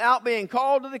without being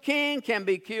called to the king can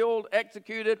be killed,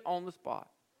 executed on the spot.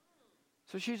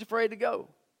 So she's afraid to go.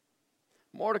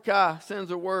 Mordecai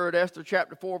sends a word, Esther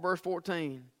chapter 4, verse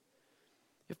 14.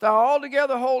 If thou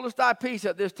altogether holdest thy peace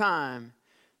at this time,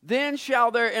 then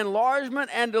shall their enlargement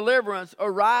and deliverance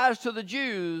arise to the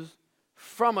Jews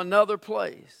from another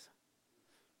place.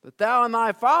 But thou and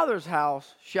thy father's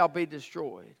house shall be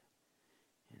destroyed.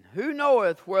 And who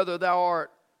knoweth whether thou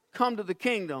art come to the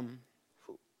kingdom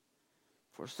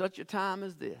for such a time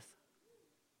as this?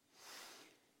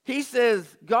 He says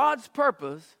God's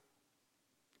purpose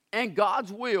and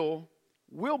God's will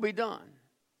be done.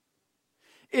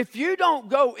 If you don't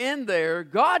go in there,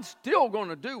 God's still going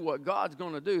to do what God's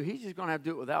going to do. He's just going to have to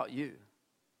do it without you.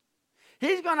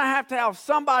 He's going to have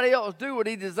somebody else do what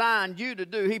he designed you to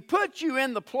do. He put you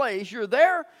in the place. You're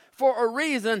there for a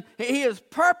reason. He has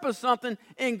purposed something,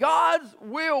 and God's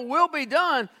will be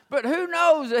done. But who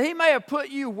knows that he may have put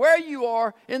you where you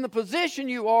are, in the position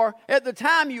you are, at the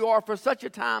time you are, for such a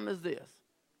time as this.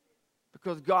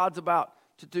 Because God's about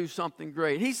to do something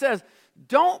great. He says,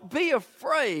 don't be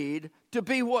afraid to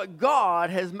be what God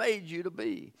has made you to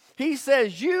be. He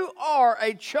says you are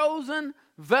a chosen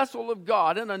vessel of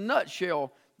God. In a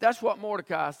nutshell, that's what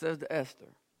Mordecai says to Esther.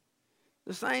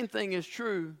 The same thing is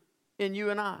true in you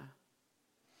and I.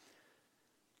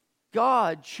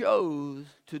 God chose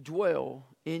to dwell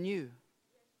in you.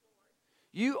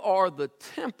 You are the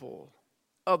temple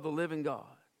of the living God.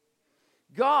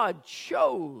 God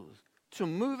chose to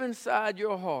move inside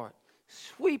your heart,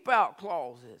 sweep out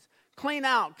closets, clean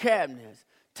out cabinets,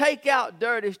 take out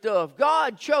dirty stuff.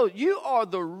 God chose. You are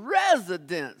the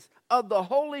residence of the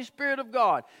Holy Spirit of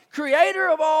God, creator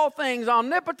of all things,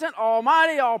 omnipotent,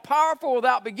 almighty, all-powerful,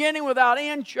 without beginning, without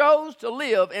end, chose to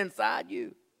live inside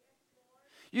you.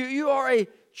 You are a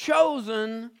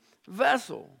chosen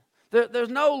vessel. There's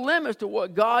no limits to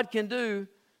what God can do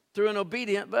through an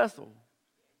obedient vessel.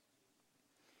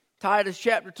 Titus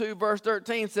chapter 2, verse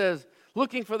 13 says,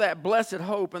 looking for that blessed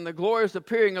hope and the glorious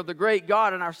appearing of the great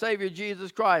God and our Savior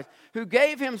Jesus Christ, who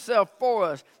gave himself for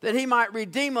us, that he might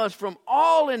redeem us from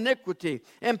all iniquity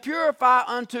and purify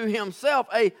unto himself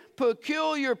a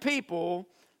peculiar people,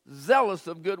 zealous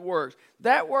of good works.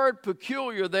 That word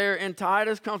peculiar there in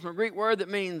Titus comes from a Greek word that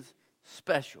means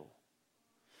special.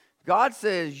 God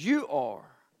says you are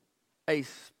a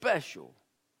special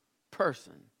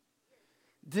person,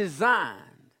 designed,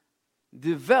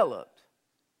 developed,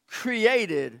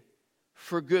 created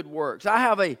for good works. I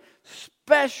have a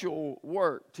special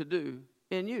work to do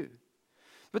in you.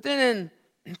 But then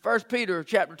in 1 Peter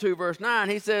chapter 2, verse 9,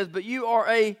 he says, but you are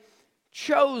a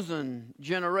chosen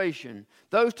generation.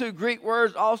 Those two Greek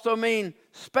words also mean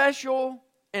special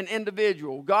and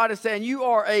individual. God is saying you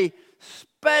are a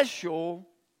special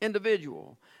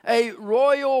individual, a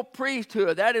royal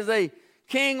priesthood. That is a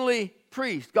kingly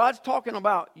priest. God's talking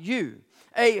about you,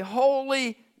 a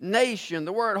holy nation.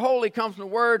 The word holy comes from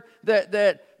the word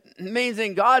that means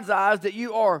in God's eyes that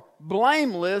you are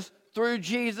blameless through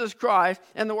Jesus Christ.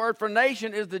 And the word for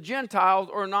nation is the Gentiles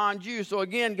or non-Jews. So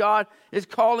again, God is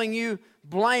calling you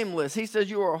blameless. He says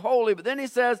you are holy, but then he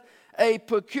says a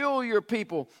peculiar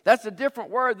people. That's a different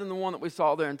word than the one that we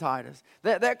saw there in Titus.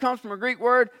 That comes from a Greek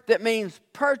word that means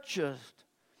purchased.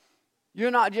 You're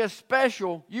not just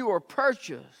special, you are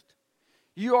purchased.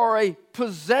 You are a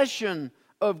possession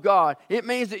of God. It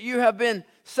means that you have been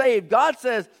saved. God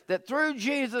says that through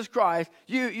Jesus Christ,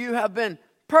 you have been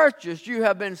purchased. You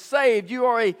have been saved. You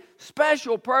are a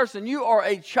special person. You are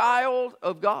a child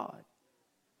of God.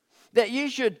 That you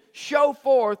should show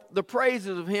forth the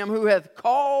praises of him who hath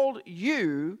called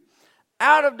you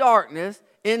out of darkness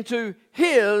into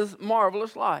his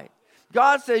marvelous light.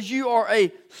 God says you are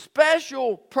a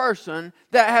special person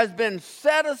that has been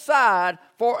set aside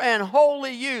for an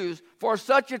holy use for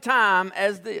such a time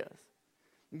as this.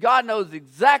 God knows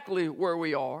exactly where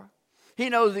we are. He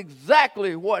knows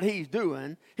exactly what he's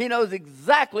doing. He knows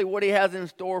exactly what he has in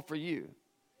store for you.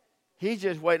 He's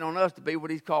just waiting on us to be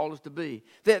what he's called us to be.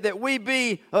 That we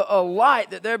be a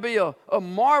light, that there be a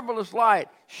marvelous light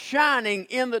shining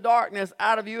in the darkness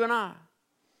out of you and I.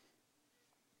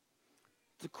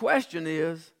 The question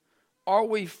is, are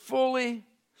we fully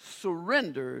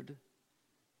surrendered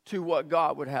to what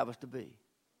God would have us to be?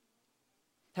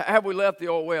 Have we left the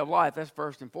old way of life? That's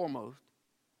first and foremost.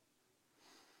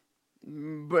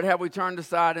 But have we turned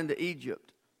aside into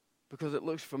Egypt because it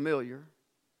looks familiar?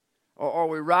 Or are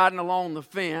we riding along the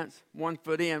fence, 1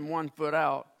 foot in, 1 foot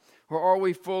out? Or are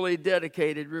we fully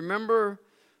dedicated? Remember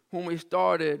when we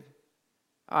started,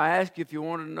 I asked you if you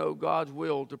wanted to know God's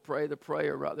will to pray the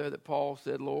prayer right there that Paul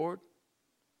said, Lord,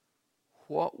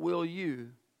 what will you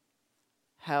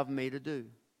have me to do?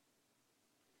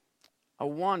 I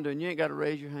wonder, and you ain't got to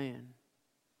raise your hand,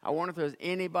 I wonder if there's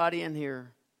anybody in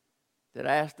here that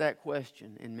asked that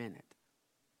question in a minute.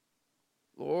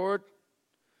 Lord,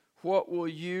 what will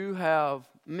you have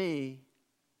me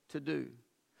to do?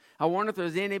 I wonder if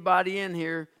there's anybody in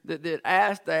here that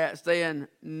asked that, saying,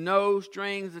 no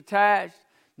strings attached,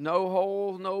 no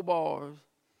holes, no bars.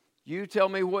 You tell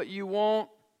me what you want,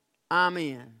 I'm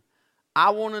in.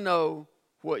 I want to know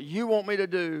what you want me to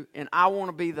do, and I want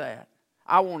to be that.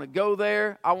 I want to go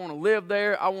there. I want to live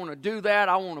there. I want to do that.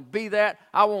 I want to be that.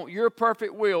 I want your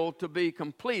perfect will to be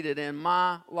completed in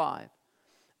my life.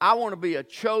 I want to be a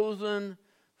chosen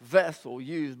vessel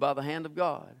used by the hand of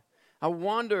God. I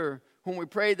wonder when we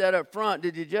prayed that up front,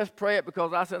 did you just pray it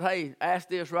because I said, hey, ask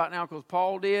this right now because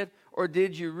Paul did? Or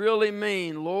did you really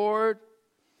mean, Lord,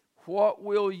 what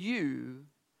will you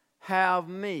have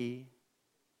me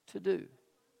to do?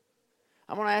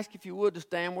 I'm going to ask you if you would to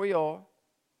stand where you are.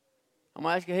 I'm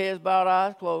going to ask you heads bowed,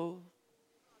 eyes closed.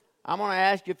 I'm going to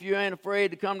ask you if you ain't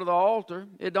afraid to come to the altar.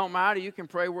 It don't matter. You can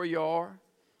pray where you are.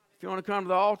 If you want to come to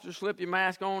the altar, slip your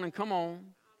mask on and come on.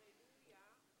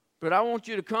 But I want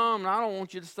you to come, and I don't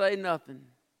want you to say nothing.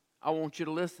 I want you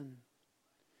to listen.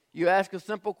 You ask a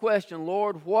simple question,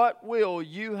 Lord, what will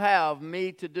you have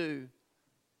me to do?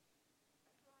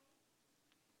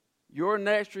 Your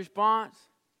next response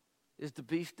is to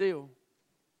be still.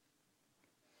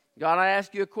 God, I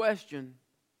ask you a question.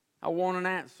 I want an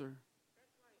answer.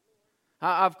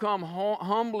 I've come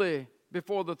humbly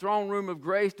before the throne room of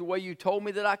grace the way you told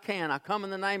me that I can. I come in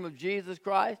the name of Jesus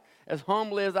Christ as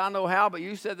humbly as I know how, but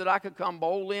you said that I could come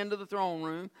boldly into the throne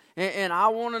room. And I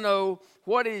want to know,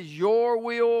 what is your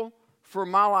will for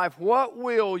my life? What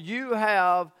will you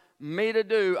have me to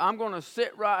do? I'm going to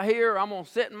sit right here. I'm going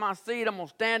to sit in my seat. I'm going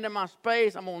to stand in my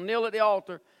space. I'm going to kneel at the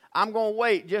altar. I'm going to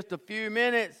wait just a few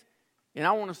minutes, and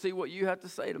I want to see what you have to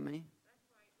say to me.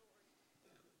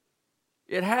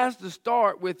 It has to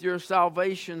start with your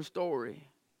salvation story.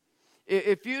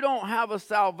 If you don't have a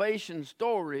salvation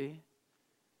story,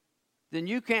 then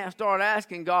you can't start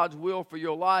asking God's will for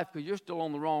your life because you're still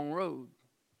on the wrong road.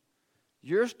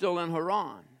 You're still in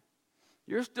Haran.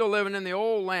 You're still living in the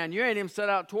old land. You ain't even set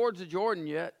out towards the Jordan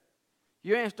yet.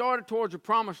 You ain't started towards the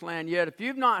promised land yet. If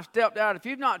you've not stepped out, if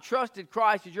you've not trusted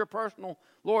Christ as your personal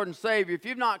Lord and Savior, if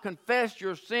you've not confessed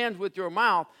your sins with your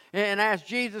mouth and asked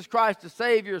Jesus Christ to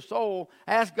save your soul,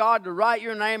 ask God to write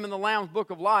your name in the Lamb's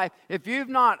Book of Life, if you've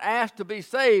not asked to be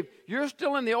saved, you're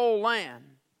still in the old land.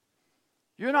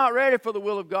 You're not ready for the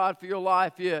will of God for your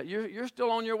life yet. You're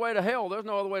still on your way to hell. There's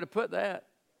no other way to put that.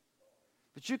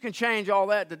 But you can change all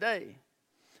that today.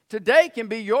 Today can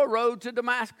be your road to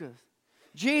Damascus.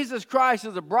 Jesus Christ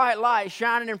is a bright light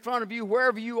shining in front of you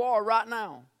wherever you are right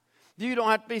now. You don't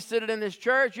have to be sitting in this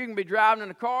church. You can be driving in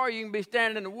a car. You can be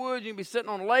standing in the woods. You can be sitting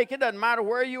on a lake. It doesn't matter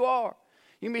where you are.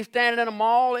 You can be standing in a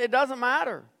mall. It doesn't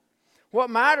matter. What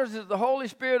matters is the Holy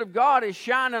Spirit of God is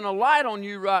shining a light on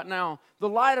you right now. The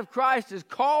light of Christ is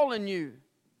calling you.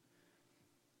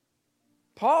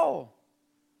 Saul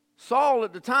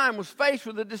at the time was faced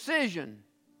with a decision.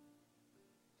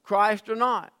 Christ or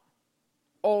not.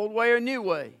 Old way or new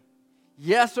way.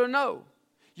 Yes or no.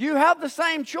 You have the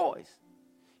same choice.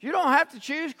 You don't have to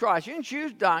choose Christ. You can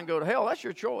choose to die and go to hell. That's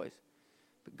your choice.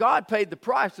 But God paid the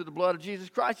price with the blood of Jesus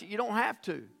Christ. You don't have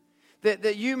to.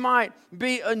 That you might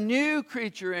be a new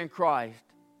creature in Christ.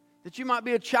 That you might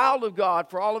be a child of God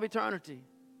for all of eternity.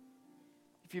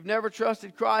 If you've never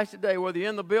trusted Christ today, whether you're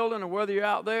in the building or whether you're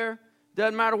out there,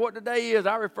 doesn't matter what the day is.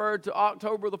 I referred to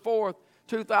October the 4th,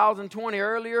 2020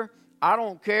 earlier. I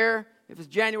don't care if it's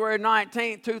January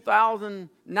 19th,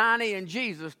 2090, and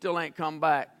Jesus still ain't come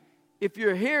back. If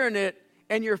you're hearing it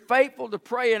and you're faithful to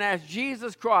pray and ask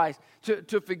Jesus Christ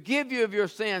to forgive you of your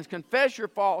sins, confess your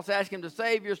faults, ask Him to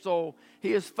save your soul,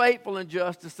 He is faithful and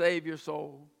just to save your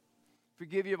soul.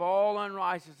 Forgive you of all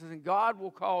unrighteousness, and God will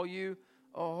call you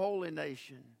a holy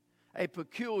nation, a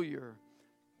peculiar,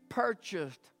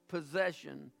 purchased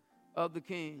possession of the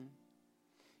King.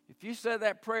 If you said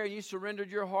that prayer and you surrendered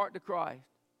your heart to Christ,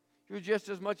 you're just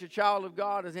as much a child of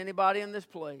God as anybody in this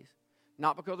place.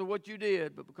 Not because of what you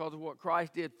did, but because of what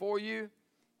Christ did for you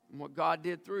and what God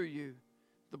did through you.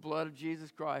 The blood of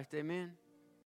Jesus Christ. Amen.